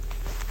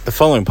The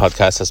following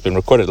podcast has been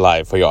recorded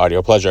live for your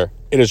audio pleasure.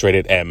 It is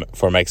rated M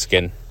for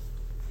Mexican.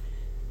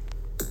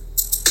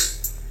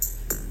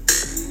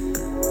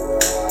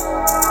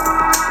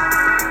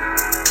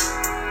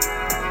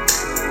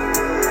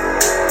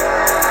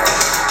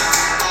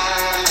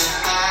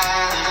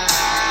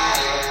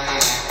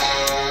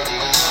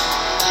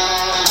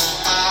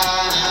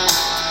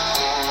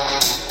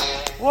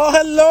 Well,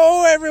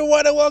 hello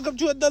everyone, and welcome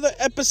to another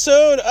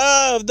episode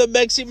of the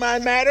Mexi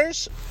Mind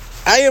Matters.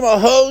 I am a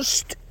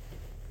host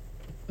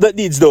that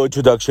needs no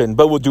introduction,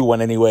 but we'll do one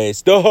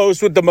anyways. The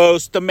host with the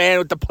most, the man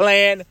with the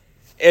plan.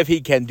 If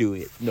he can do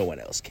it, no one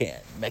else can.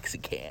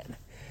 Mexican.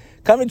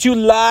 Coming to you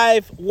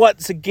live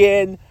once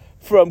again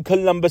from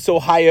Columbus,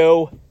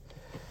 Ohio.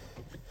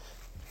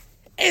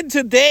 And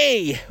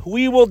today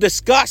we will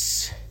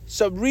discuss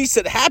some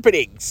recent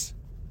happenings.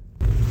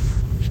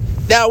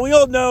 Now, we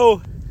all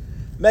know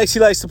Mexi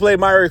likes to play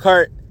Mario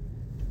Kart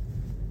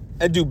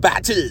and do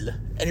battle.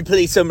 And he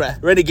plays some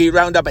Renegade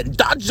Roundup and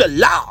dodge the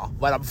law.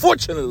 But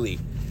unfortunately,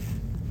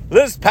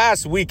 this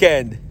past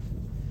weekend,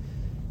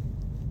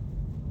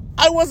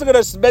 I wasn't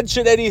going to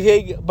mention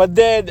anything, but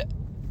then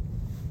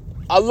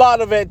a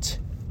lot of it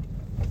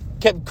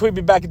kept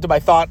creeping back into my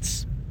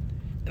thoughts.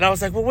 And I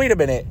was like, well, wait a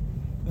minute.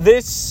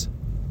 This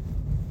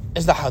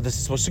is not how this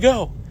is supposed to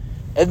go.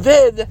 And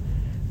then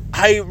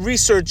I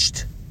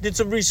did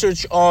some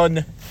research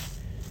on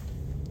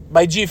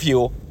my G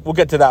Fuel. We'll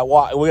get to that.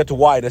 We'll get to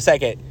why in a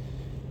second.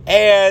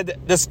 And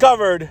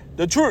discovered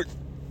the truth.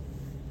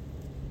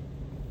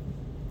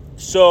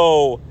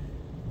 So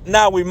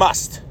now we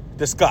must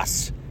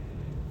discuss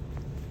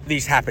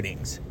these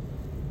happenings.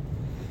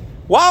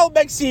 While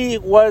Mexi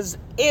was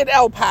in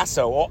El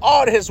Paso, or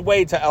on his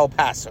way to El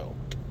Paso,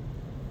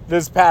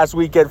 this past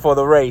weekend for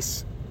the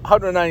race,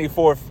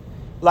 194th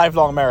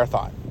Lifelong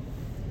Marathon,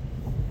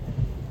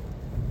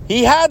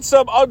 he had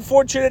some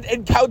unfortunate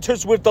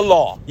encounters with the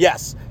law.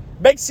 Yes,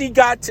 Mexi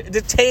got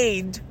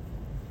detained,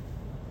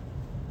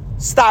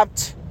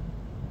 stopped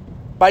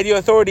by the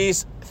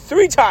authorities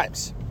 3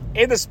 times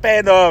in the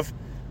span of,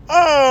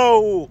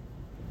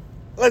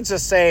 let's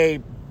just say,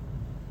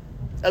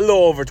 a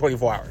little over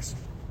 24 hours.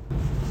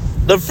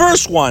 The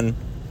first one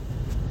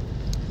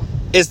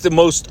is the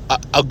most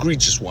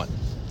egregious one.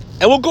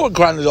 And we'll go in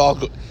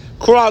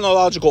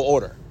chronological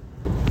order.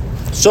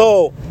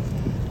 So,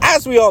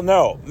 as we all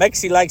know,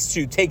 Mexi likes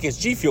to take his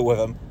G Fuel with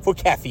him for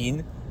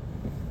caffeine.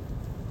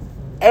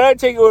 And I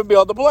take it with me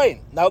on the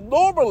plane. Now,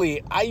 normally,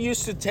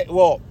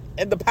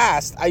 in the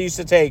past, I used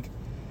to take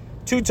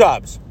 2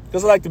 tubs.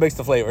 Because I like to mix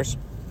the flavors.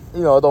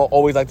 You know, I don't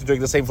always like to drink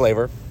the same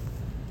flavor.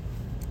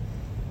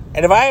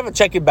 And if I have a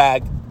check-in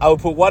bag, I would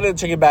put one in the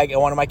check-in bag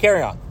and one in my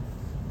carry-on.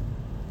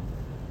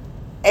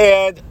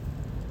 And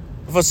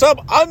for some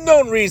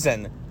unknown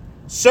reason,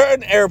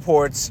 certain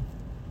airports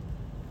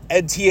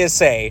and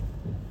certain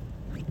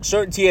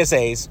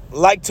TSAs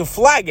like to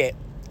flag it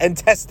and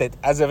test it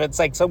as if it's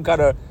like some kind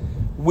of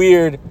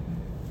weird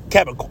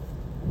chemical.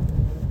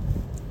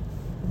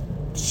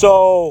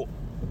 So,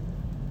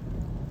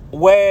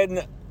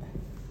 when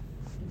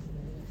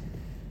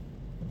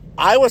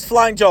I was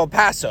flying to El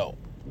Paso,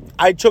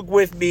 I took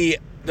with me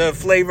the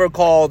flavor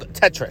called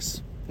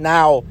Tetris.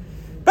 Now,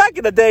 back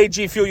in the day,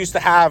 G Fuel used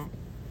to have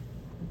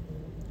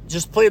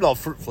just plain old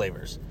fruit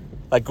flavors.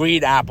 Like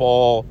green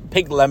apple,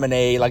 pink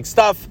lemonade, like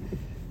stuff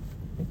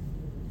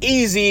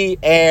easy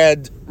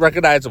and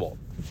recognizable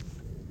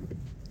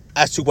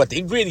as to what the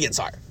ingredients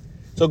are.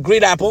 So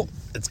green apple,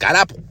 it's got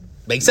apple.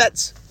 Makes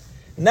sense.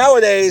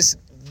 Nowadays,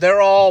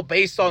 they're all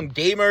based on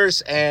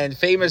gamers and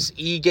famous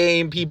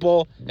e-game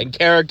people and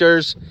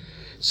characters.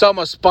 Some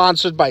are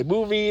sponsored by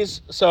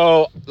movies.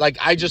 So, like,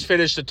 I just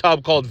finished a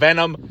tub called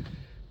Venom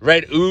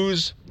Red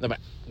Ooze.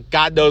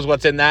 God knows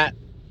what's in that.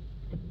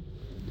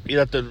 You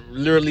have to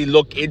literally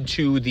look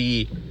into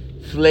the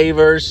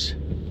flavors,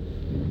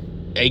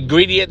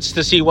 ingredients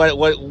to see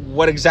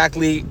what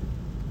exactly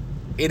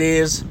it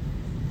is.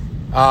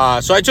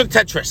 So I took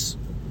Tetris,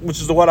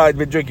 which is the one I'd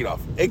been drinking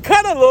off. It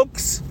kind of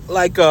looks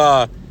like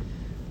a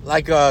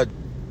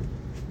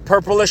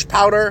purplish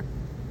powder,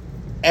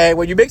 and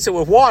when you mix it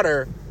with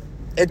water,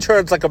 it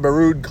turns like a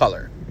maroon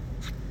color.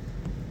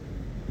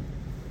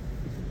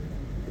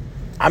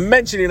 I'm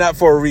mentioning that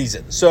for a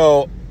reason.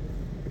 So,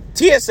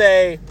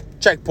 TSA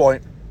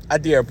checkpoint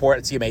at the airport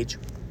at CMH.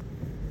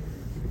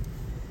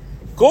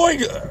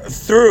 Going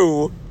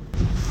through,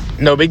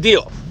 no big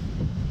deal.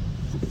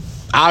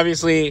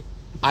 Obviously,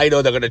 I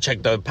know they're going to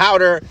check the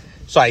powder,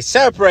 so I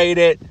separate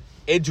it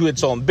into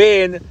its own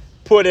bin,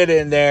 put it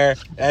in there,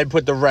 and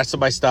put the rest of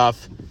my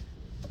stuff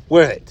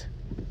with it.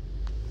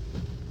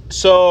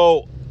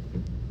 So,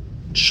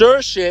 sure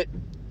as shit,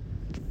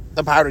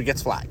 the powder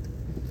gets flagged.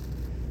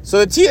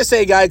 So the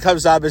TSA guy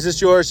comes up, is this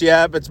yours?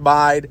 Yep, it's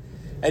mine.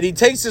 And he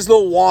takes this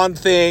little wand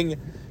thing,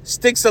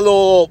 sticks a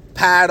little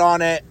pad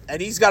on it, and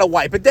he's got to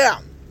wipe it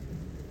down.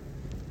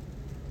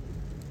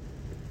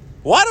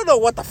 Well, I don't know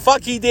what the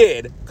fuck he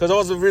did, because I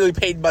wasn't really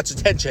paying much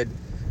attention.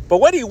 But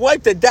when he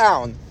wiped it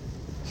down,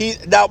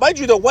 now, mind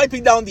you, they're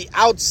wiping down the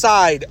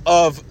outside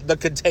of the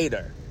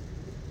container.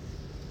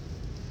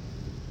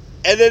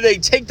 And then they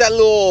take that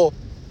little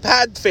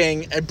pad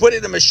thing and put it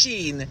in a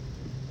machine.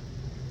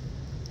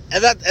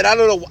 And I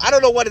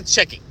don't know what it's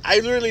checking. I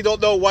literally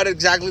don't know what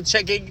exactly it's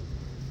checking.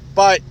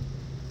 But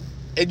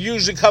it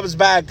usually comes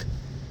back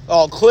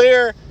all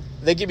clear.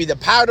 They give me the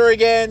powder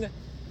again.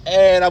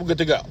 And I'm good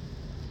to go.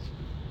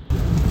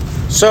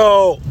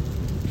 So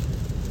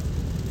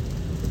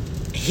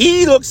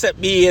he looks at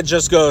me and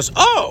just goes,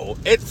 oh,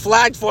 it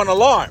flagged for an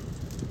alarm.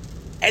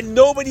 And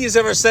nobody has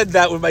ever said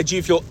that with my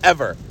G Fuel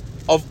ever,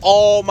 of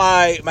all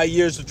my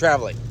years of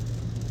traveling.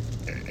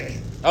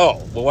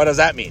 Oh, well, what does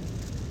that mean?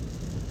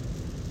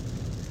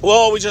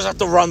 Well, we just have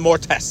to run more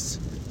tests.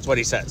 That's what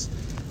he says.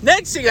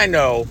 Next thing I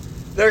know,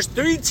 there's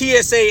 3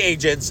 TSA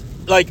agents,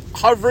 like,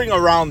 hovering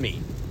around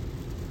me.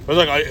 They're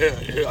like,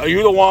 are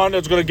you the one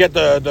that's going to get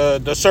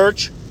the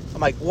search? I'm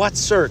like, what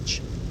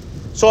search?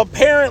 So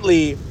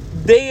apparently,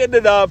 they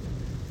ended up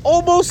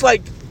almost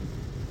like,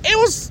 it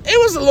was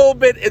a little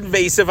bit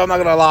invasive, I'm not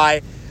going to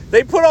lie.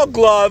 They put on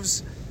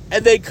gloves,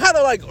 and they kind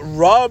of like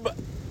rub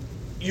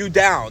you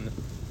down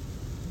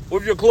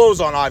with your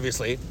clothes on,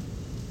 obviously.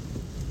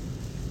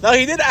 Now,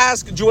 he did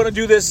ask, do you want to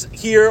do this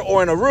here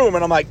or in a room?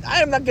 And I'm like,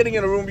 I am not getting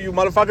in a room with you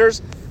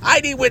motherfuckers. I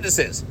need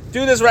witnesses.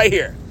 Do this right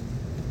here.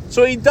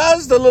 So he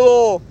does the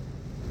little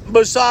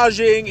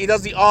massaging. He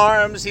does the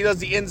arms. He does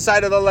the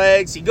inside of the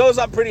legs. He goes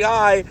up pretty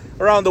high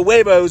around the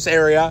huevos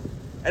area.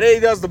 And then he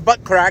does the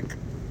butt crack.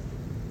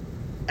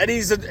 And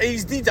he's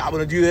detailed. I'm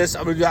going to do this.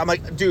 I'm going to do that. I'm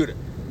like, dude,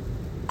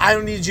 I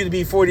don't need you to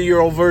be a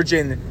 40-year-old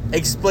virgin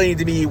explaining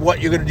to me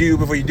what you're going to do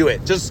before you do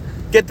it. Just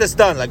get this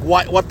done. Like,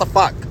 what the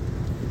fuck?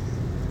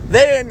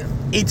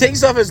 Then he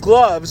takes off his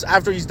gloves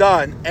after he's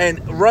done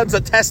and runs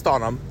a test on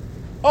them.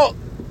 Oh,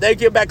 they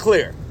get back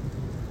clear.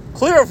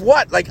 Clear of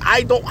what? Like,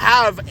 I don't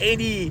have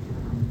any...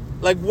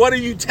 Like, what are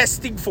you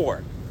testing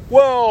for?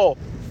 Well,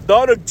 the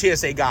other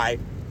TSA guy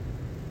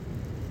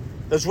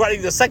that's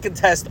running the second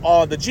test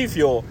on the G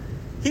Fuel,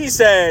 he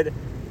said,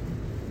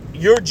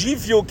 your G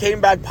Fuel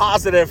came back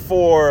positive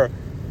for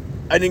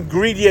an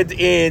ingredient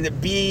in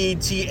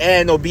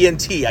BTN or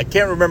BNT. I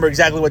can't remember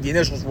exactly what the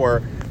initials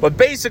were, but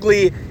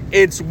basically,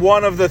 it's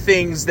one of the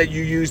things that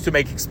you use to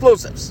make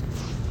explosives.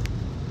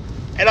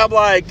 And I'm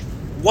like,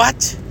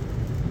 what?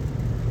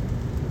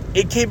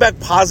 It came back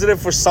positive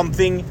for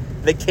something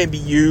that can be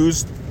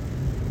used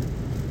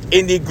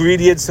in the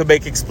ingredients to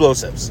make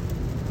explosives.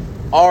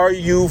 Are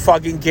you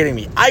fucking kidding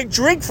me? I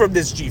drink from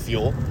this G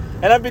Fuel,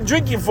 and I've been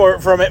drinking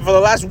from it for the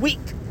last week.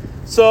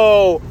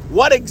 So,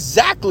 what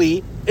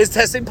exactly is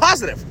testing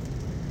positive?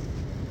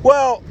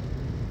 Well,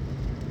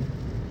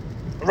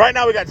 right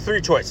now we got 3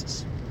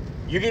 choices.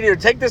 You can either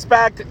take this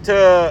back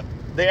to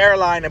the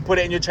airline and put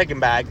it in your check-in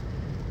bag,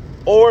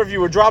 or if you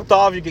were dropped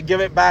off, you could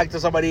give it back to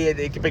somebody and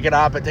they can pick it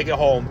up and take it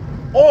home,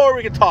 or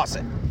we could toss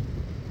it.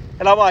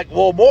 And I'm like,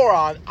 well,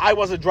 moron, I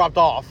wasn't dropped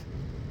off.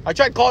 I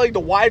tried calling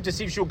the wife to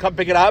see if she would come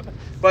pick it up,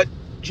 but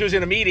she was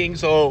in a meeting,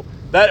 so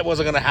that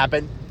wasn't going to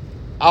happen.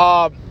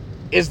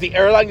 Is the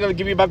airline going to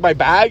give me back my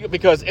bag?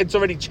 Because it's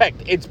already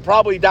checked. It's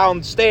probably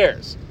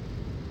downstairs.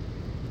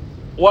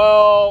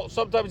 Well,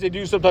 sometimes they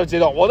do, sometimes they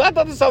don't. Well, that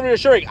doesn't sound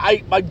reassuring.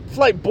 My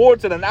flight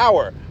boards in an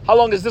hour. How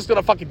long is this going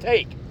to fucking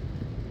take?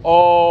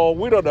 Oh,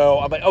 we don't know.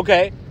 I'm like,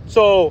 okay,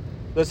 so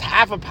there's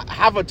half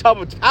a tub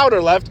of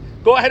powder left.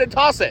 Go ahead and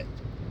toss it.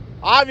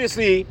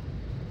 Obviously,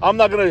 I'm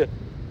not going to...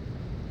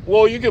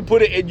 Well, you can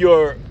put it in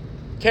your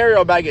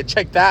carry-on bag and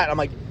check that. I'm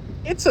like,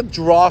 it's a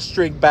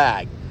drawstring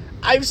bag.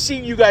 I've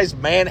seen you guys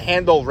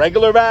manhandle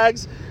regular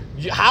bags.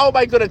 How am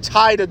I going to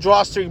tie the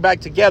drawstring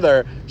bag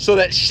together so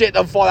that shit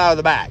doesn't fall out of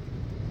the bag?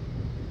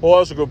 Well,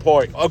 that's a good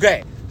point.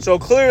 Okay, so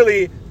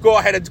clearly, go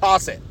ahead and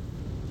toss it.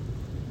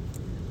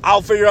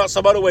 I'll figure out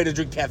some other way to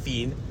drink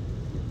caffeine.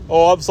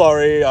 Oh, I'm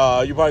sorry. You're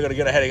probably going to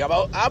get a headache.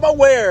 I'm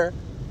aware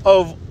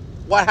of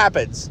what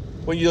happens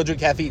when you don't drink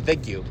caffeine.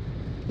 Thank you.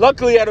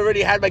 Luckily, I'd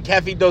already had my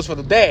caffeine dose for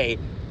the day,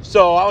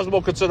 so I was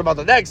more concerned about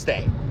the next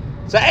day.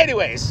 So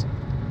anyways,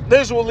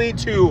 this will lead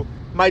to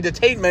my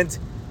detainment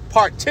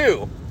part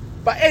 2.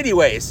 But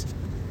anyways,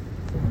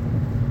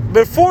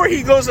 before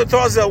he goes and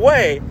throws it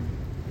away,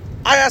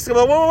 I asked him,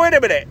 wait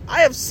a minute.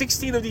 I have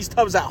 16 of these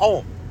tubs at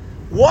home.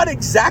 What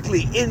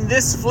exactly in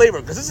this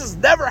flavor, because this has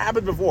never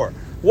happened before,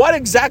 what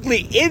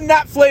exactly in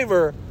that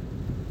flavor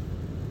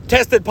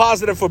tested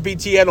positive for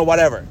BTN or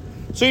whatever?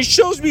 So he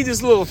shows me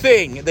this little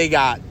thing they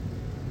got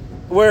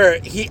where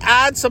he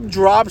adds some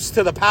drops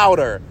to the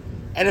powder,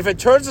 and if it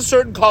turns a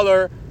certain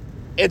color,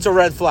 it's a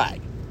red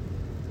flag.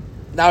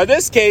 Now, in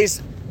this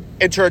case,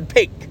 it turned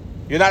pink.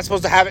 You're not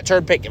supposed to have it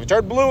turn pink. If it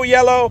turned blue or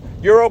yellow,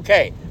 you're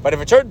okay. But if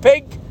it turned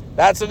pink,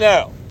 that's a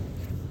no.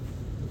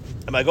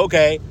 I'm like,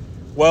 okay,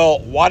 well,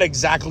 what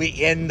exactly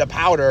in the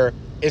powder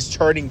is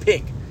turning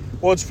pink?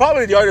 Well, it's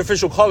probably the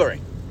artificial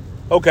coloring.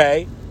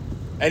 Okay.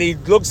 And he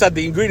looks at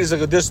the ingredients,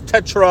 like this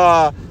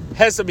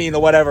tetrahexamine or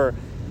whatever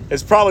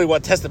is probably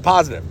what tested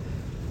positive.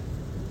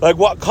 Like,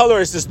 what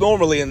color is this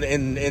normally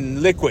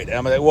in liquid? And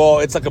I'm like, well,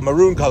 it's like a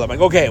maroon color. I'm like,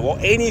 okay, well,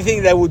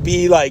 anything that would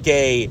be like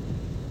a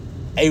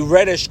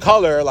reddish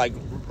color, like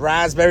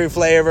raspberry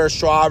flavor,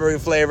 strawberry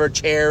flavor,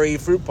 cherry,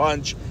 fruit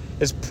punch,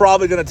 is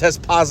probably going to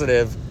test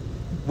positive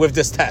with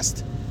this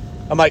test.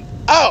 I'm like,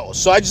 oh,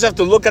 so I just have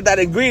to look at that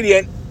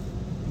ingredient,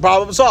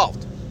 problem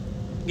solved.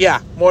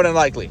 Yeah, more than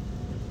likely.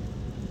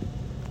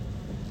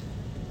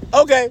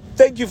 Okay,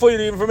 thank you for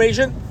your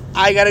information.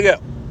 I gotta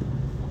go.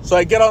 So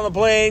I get on the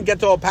plane, get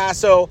to El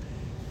Paso.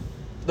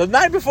 The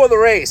night before the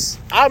race,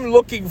 I'm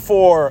looking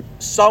for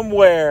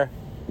somewhere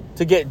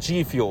to get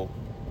G Fuel.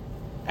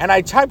 And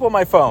I type on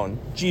my phone,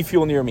 G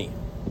Fuel near me.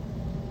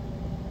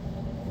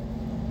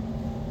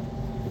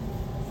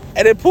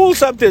 And it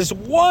pulls up this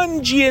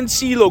one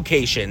GNC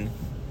location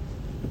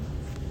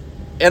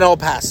in El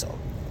Paso.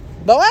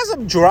 Now, as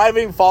I'm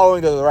driving,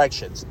 following the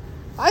directions,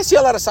 I see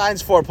a lot of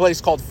signs for a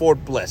place called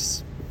Fort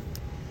Bliss.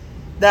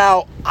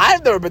 Now,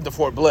 I've never been to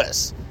Fort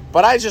Bliss,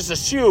 but I just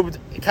assumed,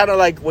 kind of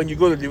like when you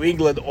go to New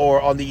England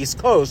or on the East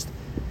Coast,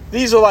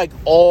 these are like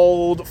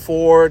old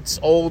forts,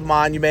 old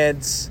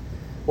monuments,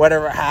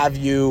 whatever have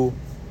you,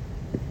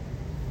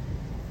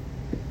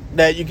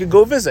 that you can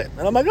go visit.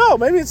 And I'm like, oh,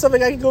 maybe it's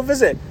something I can go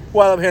visit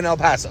while I'm here in El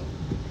Paso.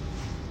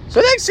 So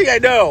next thing I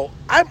know,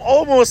 I'm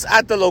almost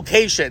at the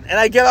location, and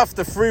I get off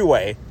the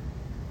freeway,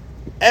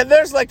 and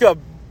there's like a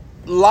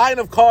line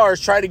of cars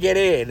trying to get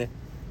in,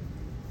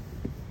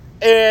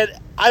 and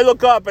I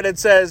look up, and it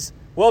says,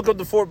 welcome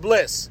to Fort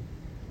Bliss.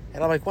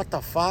 And I'm like, what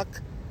the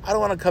fuck? I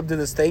don't want to come to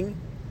this thing.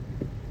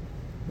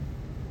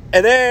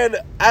 And then,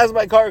 as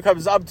my car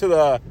comes up to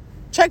the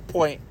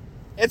checkpoint,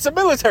 it's a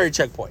military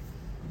checkpoint.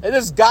 And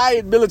this guy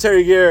in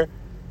military gear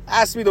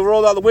asks me to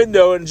roll down the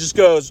window and just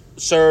goes,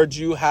 sir,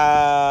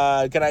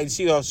 can I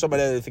see some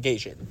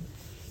identification?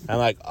 And I'm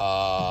like,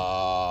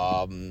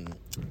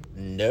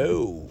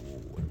 no.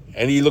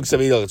 And he looks at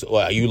me and goes,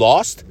 well, are you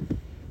lost?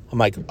 I'm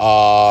like,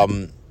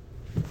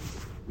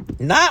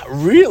 not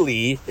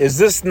really. Is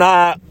this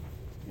not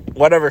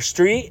whatever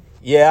street?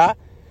 Yeah.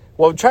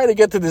 Well, I'm trying to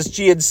get to this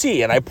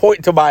GNC, and I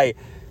point to my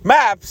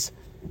maps.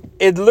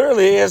 It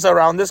literally is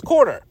around this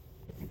corner.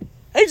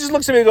 And he just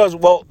looks at me and goes,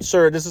 well,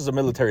 sir, this is a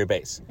military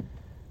base.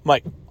 I'm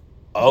like,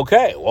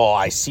 okay, well,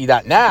 I see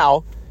that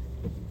now.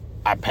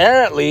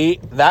 Apparently,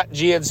 that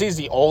GNC is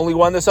the only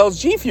one that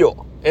sells G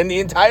Fuel in the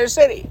entire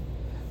city.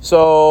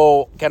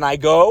 So, can I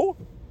go?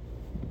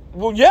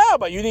 Well, yeah,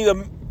 but you need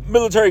a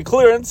military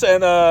clearance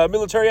and a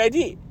military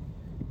ID.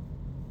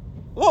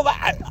 Well,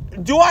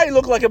 do I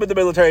look like I'm in the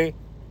military?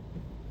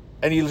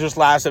 And he just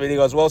laughs at me and he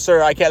goes, well,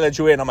 sir, I can't let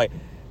you in. I'm like,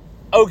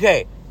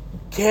 okay,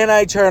 can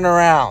I turn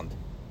around?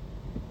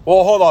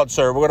 Well, hold on,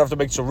 sir. We're going to have to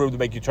make some room to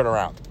make you turn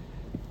around.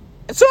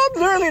 And so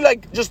I'm literally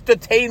like just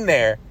detained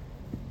there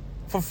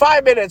for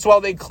 5 minutes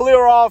while they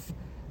clear off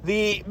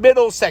the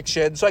middle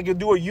section so I can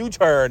do a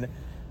U-turn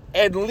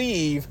and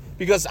leave,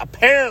 because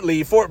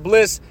apparently Fort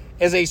Bliss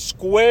is a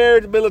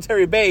squared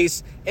military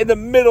base in the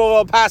middle of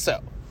El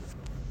Paso.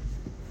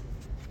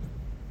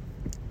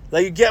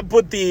 Like, you can't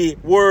put the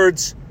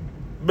words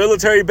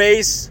military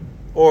base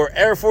or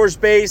Air Force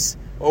base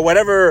or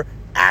whatever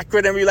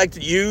acronym you like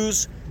to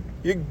use.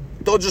 You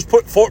don't just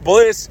put Fort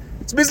Bliss.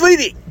 It's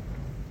misleading.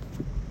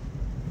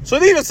 So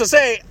needless to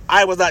say,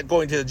 I was not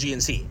going to the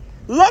GNC.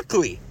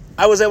 Luckily,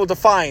 I was able to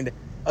find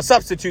a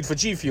substitute for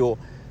G Fuel.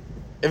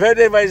 If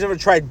anybody's ever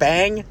tried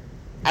Bang,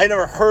 I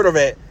never heard of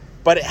it,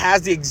 but it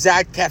has the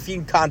exact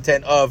caffeine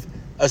content of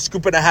a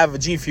scoop and a half of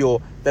G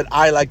Fuel that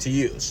I like to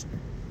use.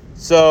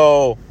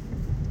 So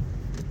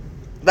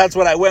that's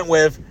what I went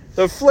with.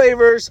 The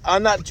flavors are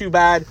not too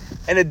bad,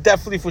 and it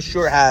definitely for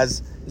sure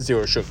has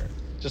zero sugar.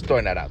 Just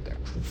throwing that out there.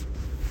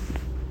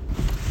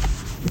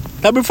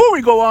 Now, before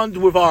we go on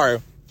with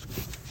our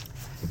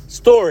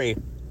stories,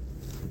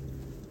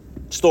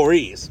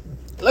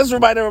 let's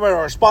remind everybody of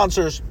our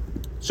sponsors.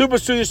 Super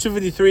Studios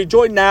 253.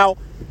 Join now.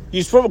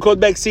 Use promo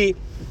code MEXI.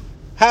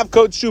 Have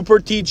Coach Super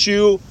teach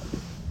you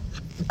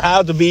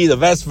how to be the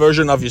best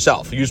version of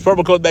yourself. Use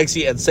promo code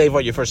MEXI and save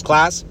on your first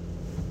class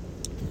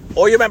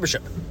or your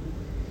membership.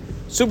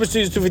 Super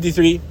Studios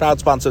 253, proud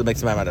sponsor of the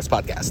Mixing My Madness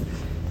podcast.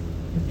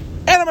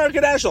 And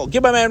American National.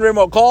 Give my man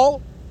Remo a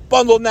call.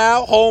 Bundle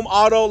now. Home,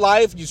 auto,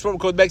 life. Use promo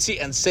code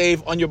MEXI and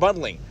save on your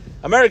bundling.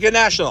 American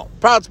National,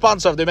 proud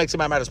sponsor of the Mixing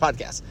My Madness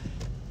podcast.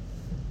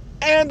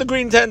 And the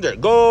Green Tender.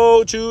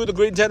 Go to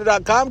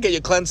thegreentender.com. Get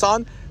your cleanse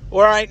on.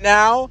 Right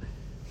now,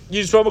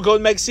 use promo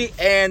code MEXI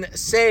and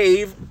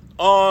save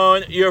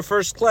on your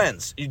first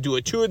cleanse. You do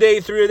it 2 a day,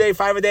 3 a day,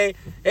 5 a day.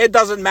 It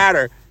doesn't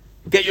matter.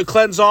 Get your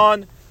cleanse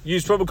on.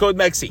 Use promo code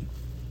MEXI.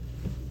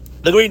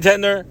 The Green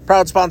Tender,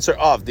 proud sponsor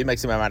of the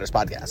Mixing My Madness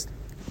podcast.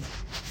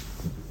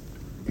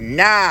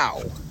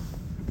 Now,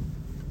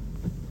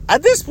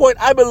 at this point,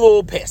 I'm a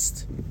little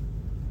pissed.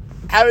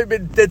 Having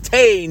been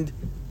detained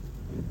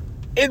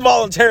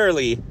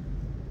involuntarily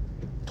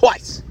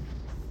twice.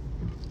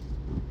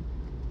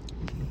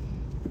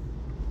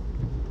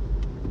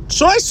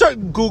 So I start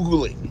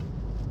Googling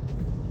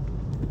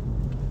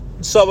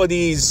some of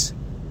these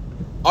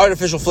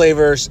artificial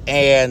flavors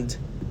and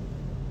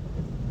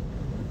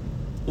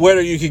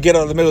whether you could get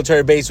on the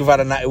military base without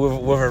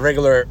with a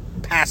regular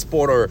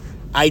passport or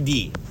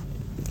ID.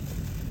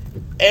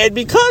 And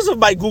because of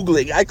my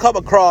Googling, I come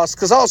across,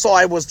 because also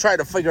I was trying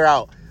to figure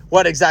out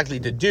what exactly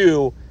to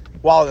do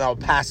while in El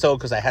Paso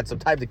because I had some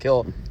time to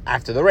kill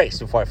after the race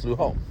before I flew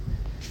home.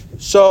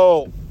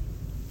 So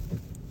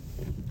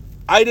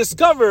I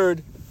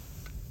discovered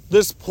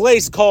this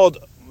place called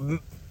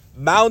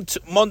Mount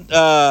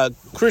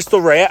Cristo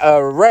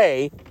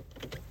Rey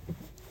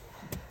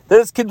that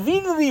is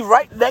conveniently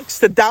right next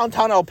to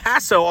downtown El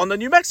Paso on the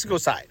New Mexico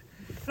side.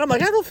 And I'm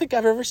like, I don't think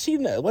I've ever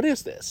seen that. What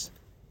is this?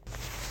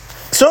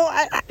 So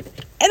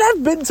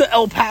I've been to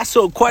El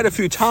Paso quite a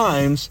few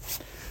times.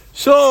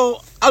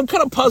 So I'm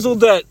kind of puzzled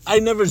that I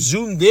never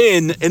zoomed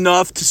in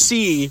enough to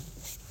see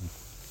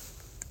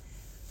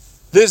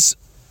this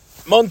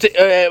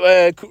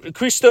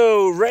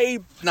Cristo Rey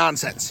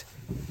nonsense.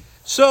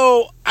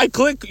 So I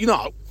click,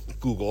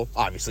 Google,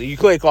 obviously. You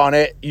click on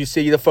it, you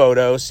see the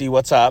photo, see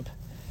what's up.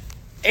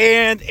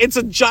 And it's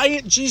a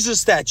giant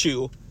Jesus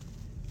statue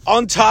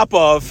on top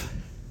of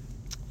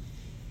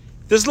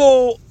this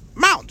little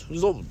mound.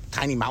 This little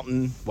tiny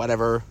mountain,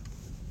 whatever,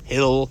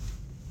 hill.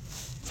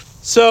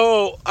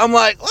 So I'm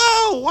like,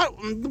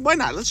 why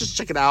not? Let's just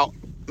check it out,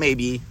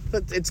 maybe.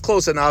 But it's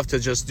close enough to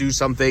just do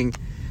something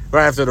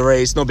right after the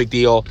race, no big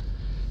deal.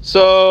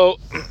 So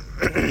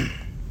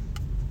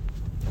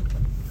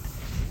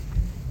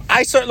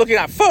I start looking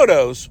at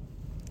photos,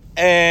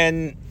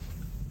 and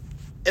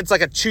it's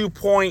like a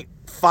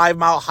 2.5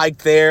 mile hike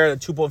there, a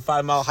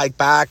 2.5 mile hike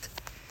back.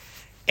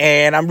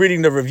 And I'm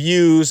reading the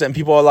reviews, and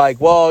people are like,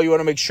 well, you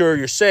want to make sure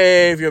you're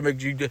safe.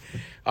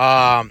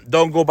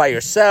 Don't go by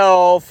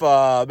yourself.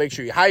 Make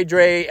sure you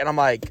hydrate. And I'm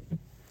like,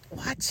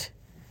 what?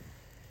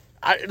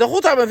 The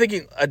whole time I'm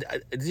thinking,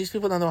 do these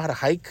people not know how to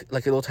hike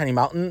like a little tiny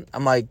mountain?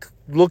 I'm like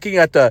looking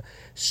at the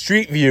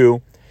street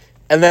view,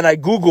 and then I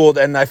Googled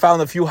and I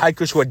found a few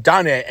hikers who had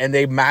done it, and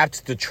they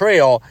mapped the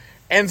trail,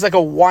 and it's like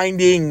a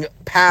winding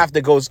path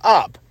that goes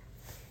up.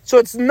 So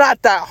it's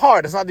not that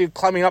hard. It's not like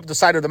climbing up the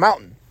side of the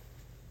mountain.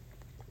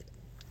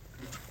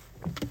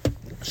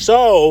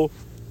 So,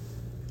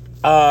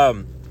 it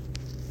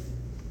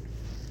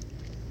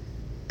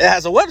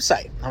has a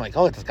website. I'm like,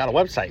 it's got a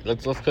website.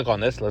 Let's click on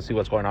this. Let's see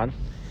what's going on.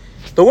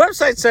 The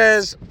website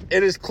says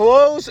it is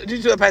closed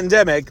due to the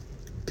pandemic.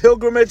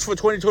 Pilgrimage for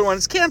 2021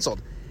 is canceled.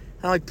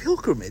 And I'm like,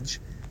 pilgrimage?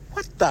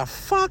 What the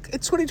fuck?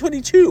 It's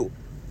 2022.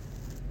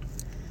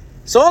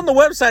 So on the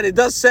website, it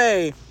does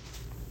say,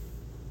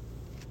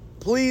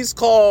 please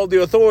call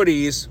the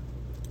authorities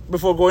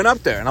before going up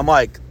there. And I'm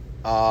like,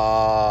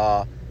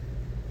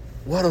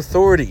 what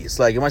authorities?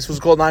 Like, am I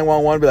supposed to call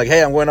 911 and be like,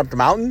 hey, I'm going up the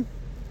mountain?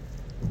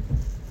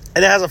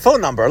 And it has a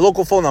phone number, a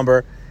local phone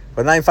number,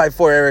 a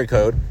 954 area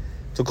code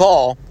to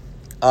call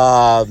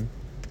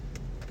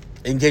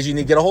in case you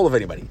need to get a hold of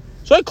anybody.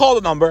 So I call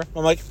the number.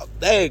 I'm like,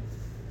 hey,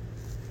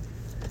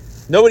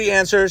 nobody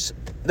answers.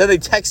 Then they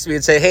text me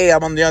and say, hey,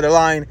 I'm on the other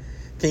line.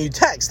 Can you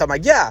text? I'm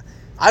like, yeah,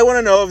 I want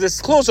to know if this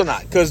is close or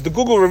not. Because the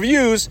Google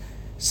reviews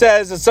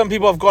says that some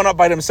people have gone up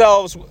by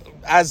themselves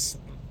as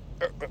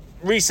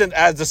recent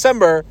as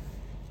December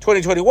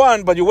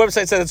 2021, but your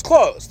website said it's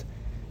closed.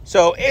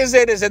 So is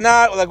it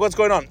not? Like, what's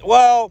going on?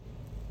 Well,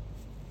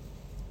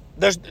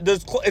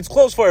 it's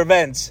closed for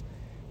events.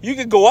 You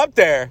could go up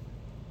there, ...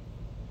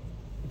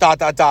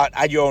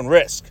 at your own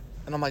risk.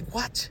 And I'm like,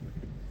 what?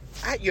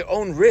 At your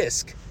own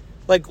risk?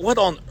 Like, what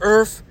on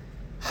earth?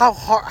 How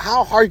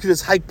hard could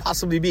this hike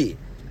possibly be?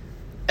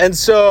 And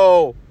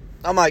so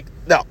I'm like,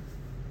 no,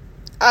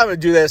 I'm going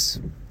to do this.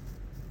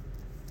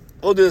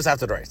 We'll do this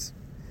after the race.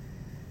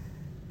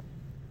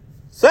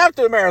 So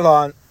after the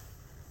marathon,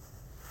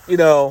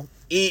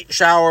 eat,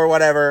 shower,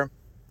 whatever,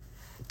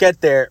 get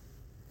there.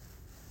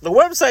 The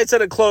website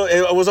said it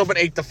was open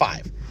 8 to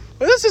 5.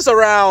 But this is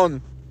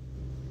around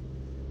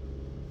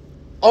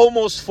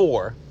almost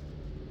 4.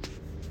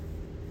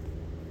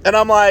 And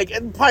I'm like,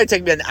 it'd probably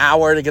take me an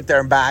hour to get there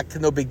and back.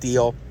 No big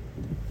deal.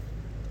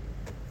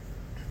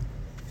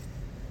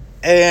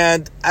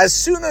 And as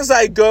soon as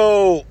I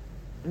go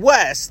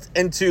west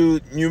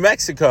into New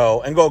Mexico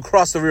and go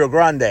across the Rio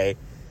Grande,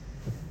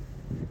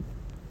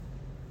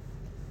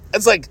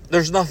 it's like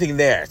there's nothing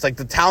there. It's like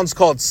the town's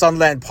called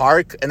Sunland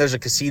Park, and there's a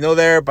casino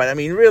there, but I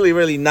mean, really,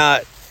 really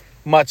not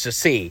much to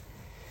see.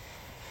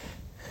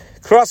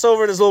 Cross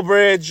over this little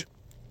bridge,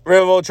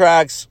 railroad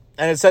tracks,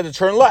 and it said to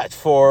turn left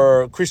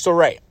for Cristo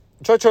Rey.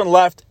 So I turn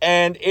left,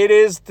 and it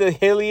is the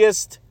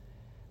hilliest,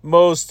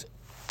 most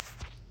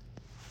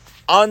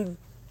uneven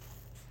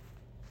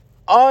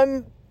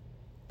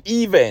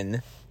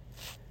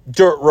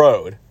dirt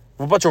road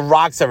with a bunch of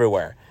rocks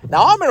everywhere.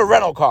 Now, I'm in a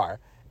rental car,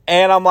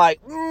 and I'm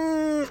like,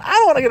 I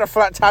don't want to get a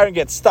flat tire and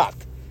get stuck.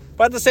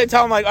 But at the same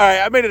time, I'm like, all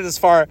right, I made it this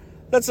far.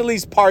 Let's at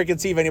least park and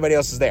see if anybody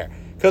else is there.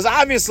 Because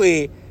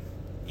obviously,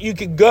 you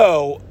could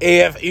go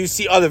if you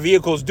see other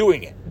vehicles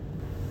doing it.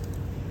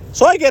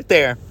 So I get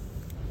there.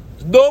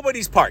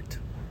 Nobody's parked.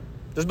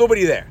 There's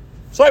nobody there.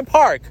 So I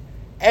park.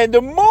 And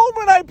the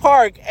moment I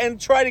park and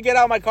try to get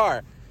out of my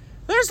car,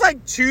 there's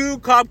like 2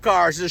 cop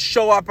cars just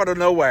show up out of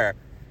nowhere.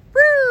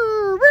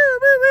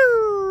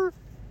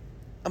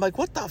 I'm like,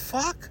 what the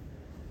fuck?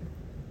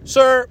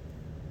 Sir,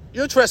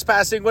 you're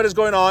trespassing. What is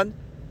going on?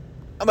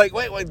 I'm like,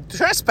 wait,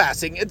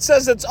 trespassing? It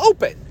says it's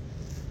open.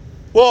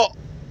 Well,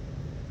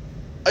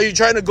 are you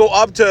trying to go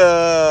up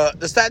to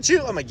the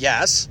statue? I'm like,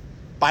 yes.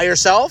 By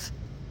yourself?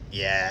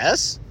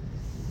 Yes.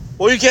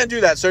 Well, you can't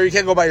do that, sir. You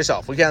can't go by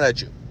yourself. We can't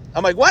let you.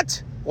 I'm like,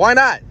 what? Why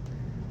not?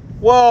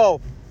 Well,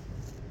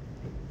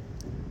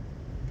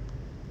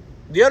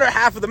 the other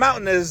half of the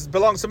mountain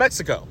belongs to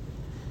Mexico.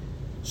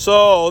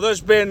 So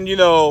there's been,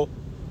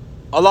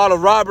 a lot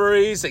of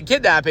robberies and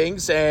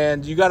kidnappings,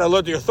 and you got to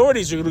alert the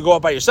authorities. You're going to go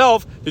up by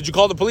yourself. Did you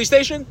call the police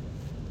station?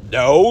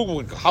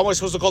 No. How am I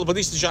supposed to call the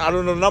police station? I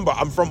don't know the number.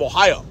 I'm from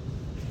Ohio.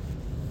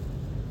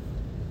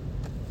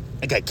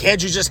 Okay,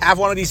 can't you just have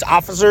one of these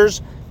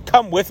officers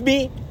come with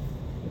me?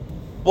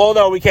 Well,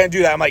 no, we can't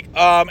do that. I'm like,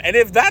 and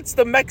if that's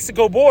the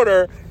Mexico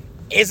border,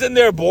 isn't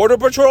there border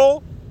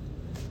patrol?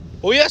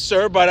 Well, yes,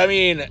 sir, but I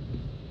mean,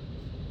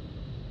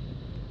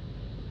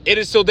 it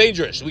is still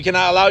dangerous. We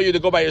cannot allow you to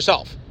go by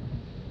yourself.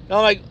 And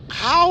I'm like,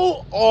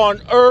 how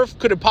on earth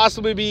could it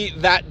possibly be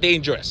that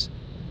dangerous?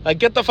 Like,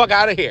 get the fuck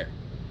out of here.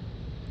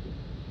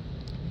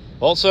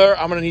 Well, sir,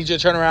 I'm going to need you to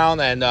turn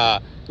around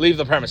and leave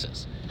the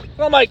premises.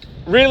 And I'm like,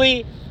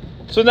 really?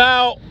 So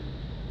now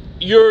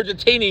you're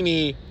detaining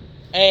me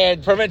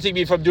and preventing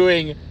me from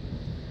doing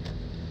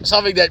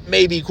something that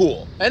may be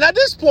cool. And at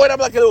this point, I'm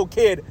like a little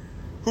kid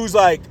who's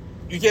like,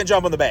 you can't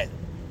jump on the bed.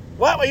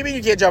 What do you mean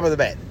you can't jump on the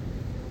bed?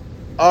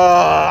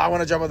 I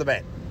want to jump on the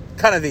bed.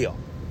 Kind of deal.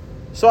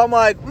 So I'm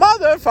like,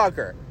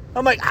 motherfucker.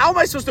 I'm like, how am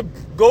I supposed to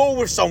go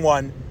with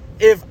someone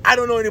if I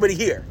don't know anybody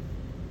here?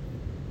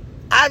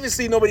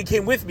 Obviously, nobody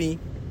came with me.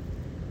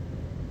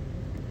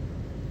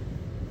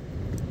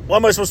 What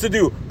am I supposed to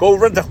do? Go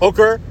rent a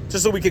hooker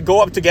just so we could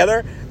go up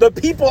together? The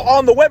people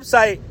on the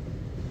website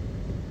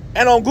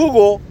and on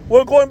Google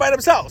were going by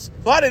themselves.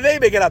 So how did they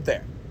make it up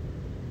there?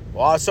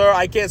 Well, sir,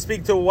 I can't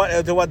speak to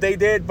what they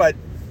did, but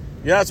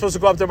you're not supposed to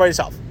go up there by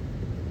yourself.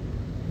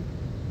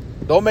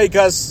 Don't make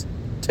us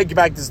take you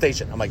back to the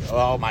station. I'm like,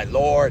 oh my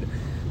Lord.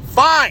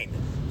 Fine.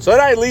 So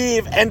then I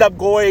leave, end up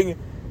going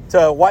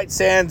to White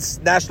Sands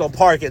National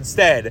Park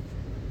instead.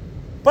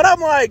 But I'm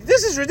like,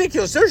 this is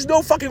ridiculous. There's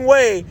no fucking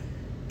way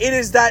it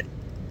is that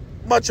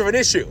much of an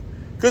issue.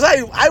 Because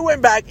I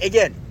went back,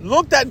 again,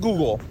 looked at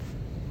Google,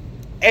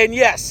 and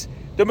yes,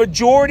 the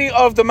majority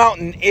of the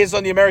mountain is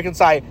on the American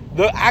side.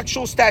 The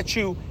actual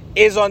statue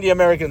is on the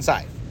American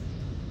side.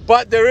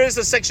 But there is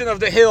a section of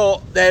the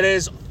hill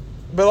that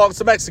belongs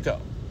to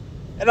Mexico.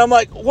 And I'm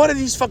like, what are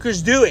these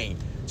fuckers doing?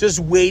 Just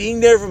waiting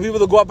there for people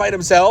to go up by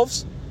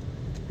themselves?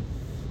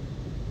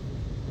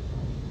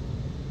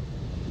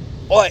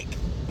 Like,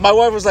 my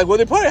wife was like, well,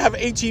 they probably have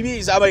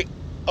ATVs. I'm like,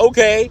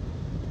 okay.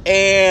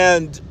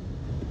 And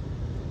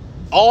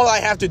all I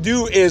have to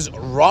do is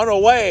run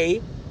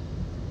away.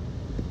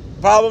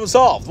 Problem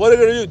solved. What are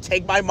they going to do?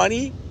 Take my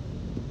money?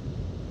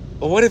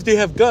 But what if they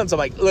have guns? I'm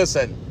like,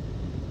 listen,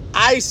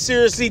 I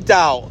seriously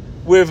doubt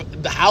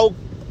with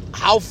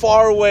how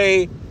far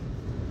away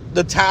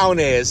the town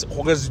is,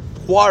 because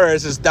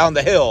Juarez is down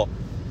the hill,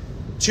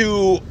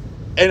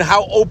 and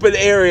how open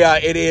area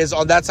it is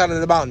on that side of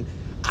the mountain.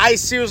 I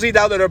seriously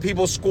doubt that there are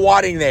people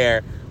squatting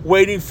there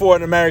waiting for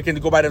an American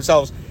to go by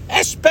themselves,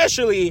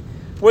 especially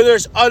where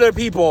there's other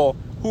people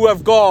who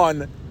have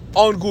gone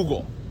on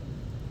Google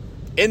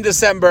in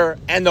December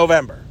and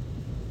November.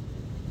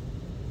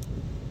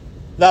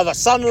 Now, the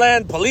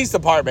Sunland Police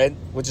Department,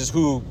 which is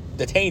who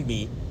detained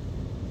me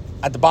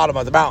at the bottom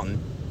of the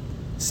mountain,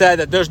 said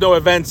that there's no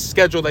events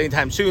scheduled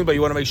anytime soon, but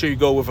you want to make sure you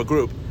go with a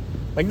group.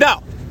 Like,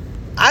 no,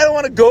 I don't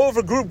want to go with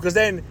a group, because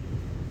then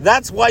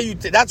that's why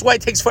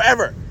it takes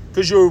forever,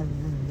 because you're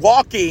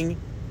walking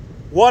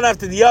one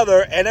after the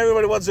other and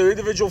everybody wants their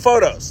individual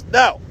photos.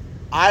 No,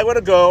 I want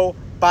to go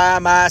by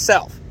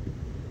myself.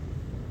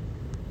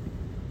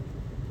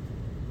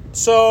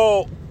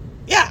 So,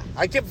 yeah,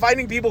 I kept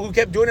finding people who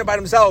kept doing it by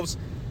themselves.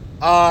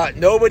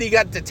 Nobody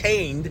got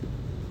detained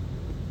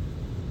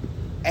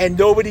and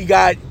nobody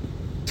got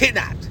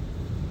kidnapped.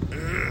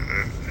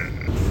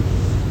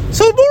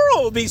 So the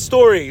moral of these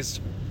stories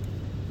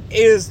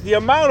is the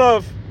amount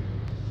of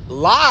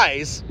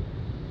lies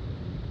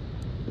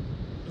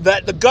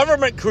that the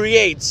government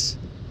creates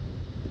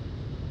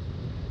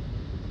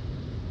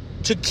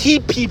to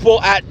keep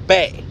people at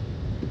bay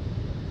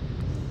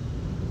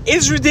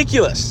is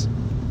ridiculous.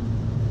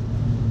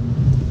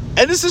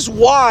 And this is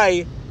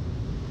why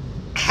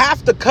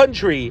half the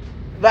country,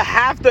 the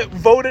half that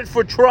voted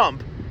for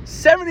Trump,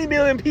 70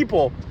 million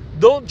people,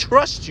 don't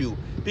trust you,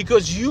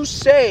 because you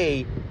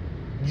say,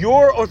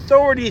 your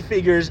authority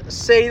figures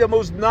say the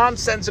most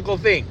nonsensical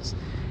things.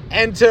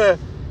 And to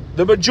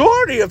the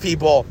majority of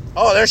people,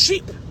 oh, they're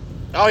sheep.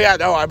 Oh yeah,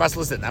 no, I must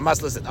listen.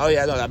 Oh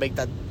yeah, no,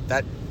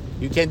 that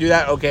you can't do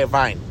that. Okay,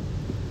 fine.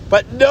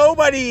 But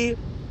nobody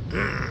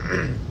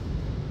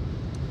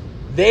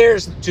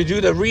dares to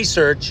do the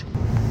research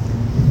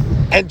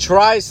and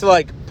tries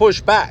to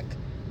push back.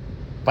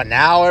 But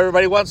now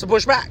everybody wants to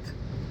push back.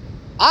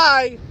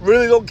 I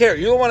really don't care.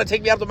 You don't want to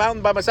take me up the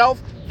mountain by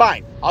myself?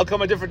 Fine. I'll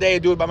come a different day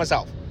and do it by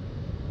myself.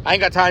 I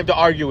ain't got time to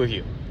argue with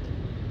you.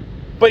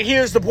 But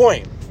here's the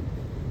point.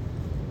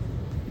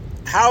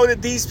 How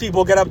did these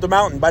people get up the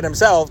mountain by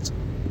themselves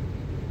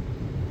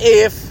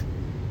if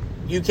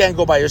you can't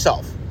go by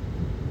yourself.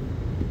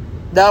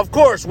 Now, of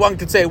course, one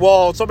could say,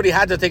 well, somebody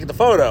had to take the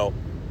photo.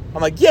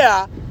 I'm like,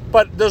 yeah,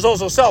 but there's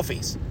also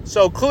selfies.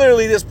 So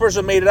clearly this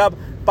person made it up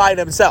by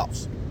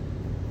themselves.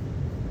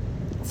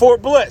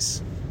 Fort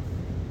Bliss.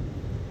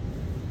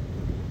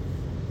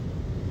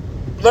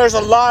 There's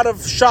a lot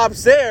of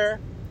shops there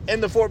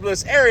in the Fort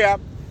Bliss area,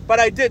 but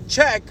I did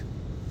check.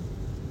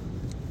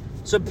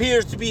 So it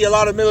appears to be a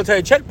lot of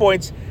military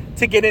checkpoints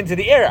to get into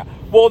the area.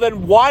 Well,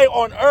 then why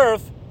on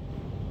earth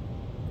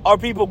are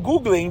people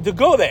Googling to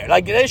go there?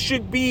 Like, there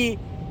should be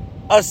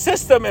a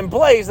system in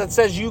place that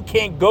says you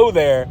can't go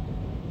there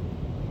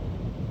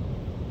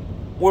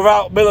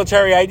without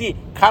military ID.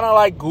 Kind of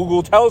like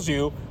Google tells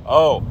you,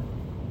 oh,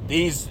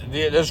 this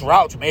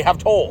route may have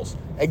tolls.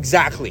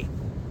 Exactly.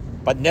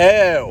 But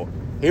no,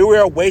 here we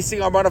are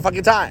wasting our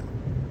motherfucking time.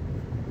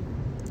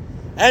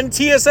 And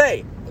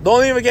TSA,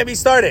 don't even get me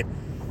started.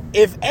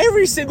 If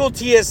every single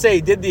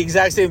TSA did the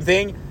exact same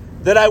thing,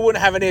 then I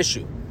wouldn't have an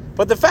issue.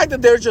 But the fact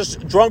that they're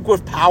just drunk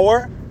with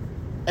power,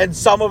 and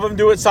some of them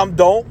do it, some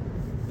don't,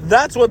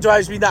 that's what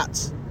drives me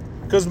nuts.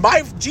 Because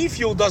my G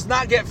Fuel does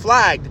not get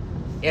flagged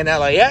in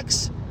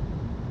LAX,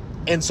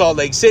 in Salt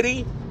Lake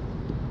City,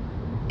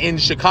 in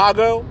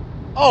Chicago.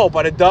 Oh,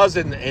 but it does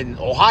in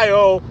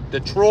Ohio,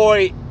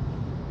 Detroit,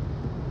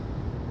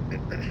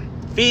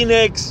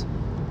 Phoenix.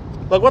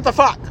 Like, what the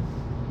fuck?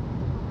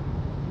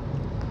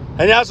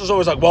 And the answer's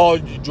always like, well,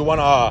 do you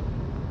want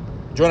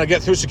to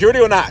get through security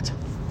or not?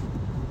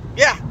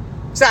 Yeah,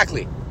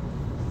 exactly.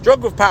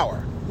 Drunk with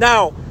power.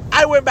 Now,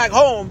 I went back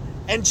home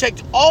and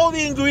checked all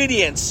the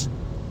ingredients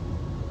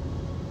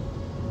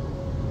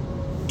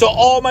to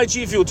all my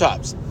G Fuel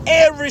tubs.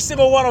 Every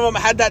single one of them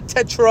had that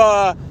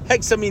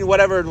tetrahexamine,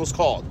 whatever it was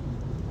called.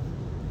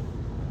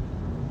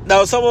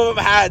 Now, some of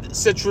them had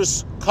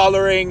citrus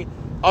coloring,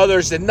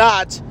 others did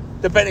not,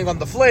 depending on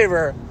the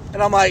flavor.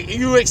 And I'm like,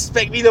 you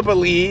expect me to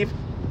believe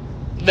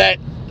that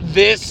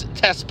this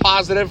tests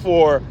positive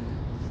for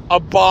a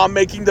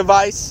bomb-making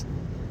device?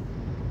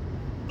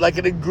 Like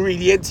an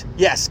ingredient?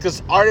 Yes,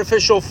 because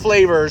artificial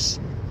flavors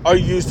are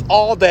used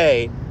all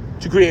day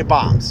to create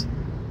bombs.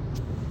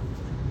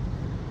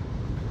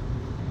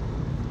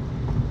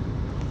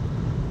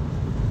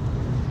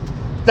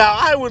 Now,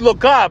 I would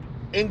look up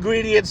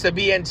ingredients to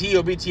BNT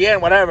or BTN,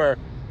 whatever.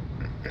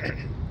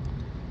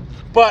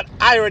 But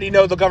I already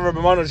know the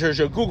government monitors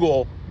your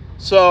Google.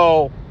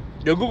 So,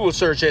 your Google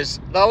searches.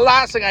 The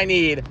last thing I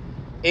need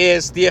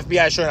is the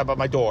FBI showing up at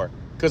my door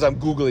because I'm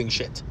Googling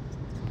shit.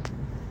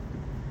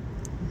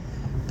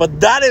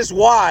 But that is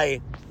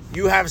why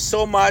you have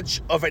so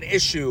much of an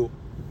issue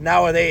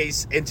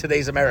nowadays in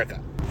today's America.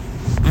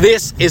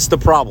 This is the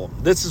problem.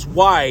 This is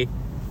why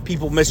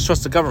people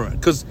mistrust the government.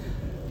 Because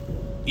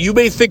you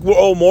may think we're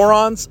all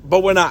morons,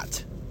 but we're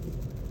not.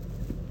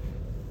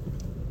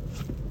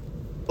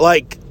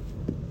 Like,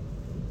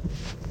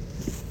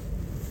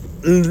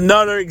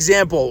 another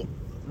example,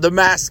 the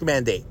mask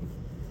mandate.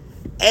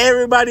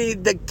 Everybody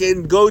that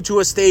can go to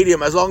a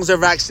stadium, as long as they're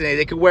vaccinated,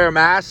 they can wear a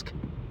mask.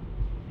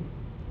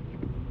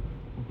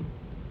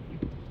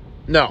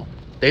 No,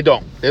 they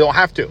don't. They don't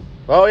have to.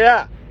 Oh,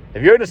 yeah.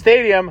 If you're in a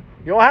stadium,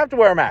 you don't have to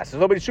wear a mask. There's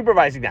nobody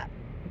supervising that.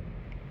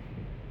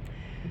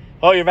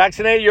 Oh, you're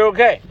vaccinated? You're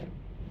okay.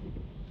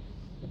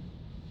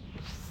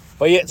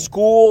 But yet,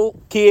 school,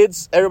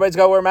 kids, everybody's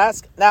got to wear a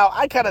mask. Now,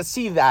 I kind of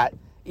see that.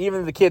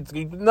 Even the kids,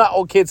 not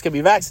all kids can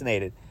be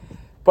vaccinated.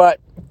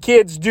 But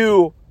kids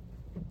do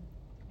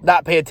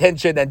not pay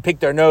attention and pick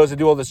their nose and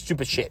do all this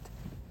stupid shit.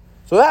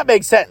 So that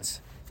makes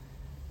sense.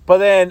 But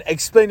then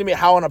explain to me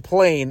how on a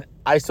plane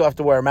I still have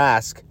to wear a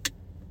mask,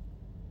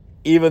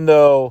 even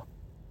though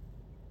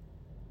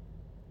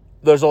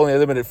there's only a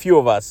limited few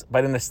of us,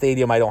 but in a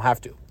stadium I don't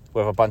have to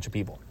with a bunch of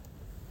people.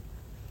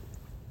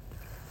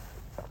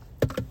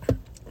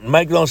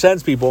 Make no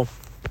sense, people.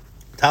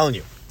 I'm telling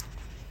you.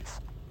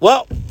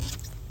 Well,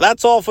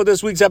 that's all for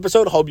this week's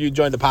episode. Hope you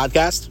enjoyed the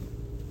podcast.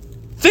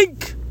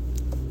 Think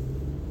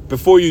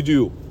before you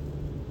do.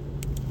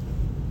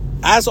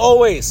 As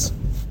always,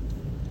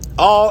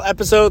 all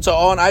episodes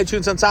are on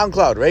iTunes and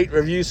SoundCloud. Rate,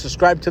 review,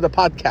 subscribe to the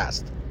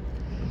podcast.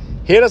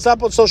 Hit us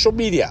up on social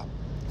media.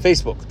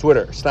 Facebook,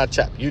 Twitter,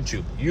 Snapchat,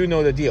 YouTube. You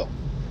know the deal.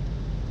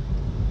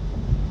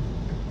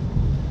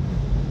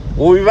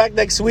 We'll be back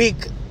next week.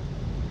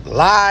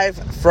 Live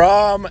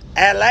from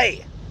LA.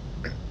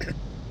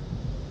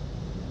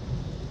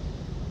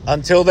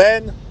 Until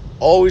then,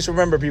 always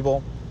remember,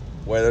 people,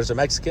 where there's a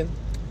Mexican,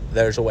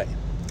 there's a way.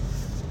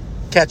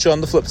 Catch you on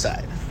the flip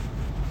side.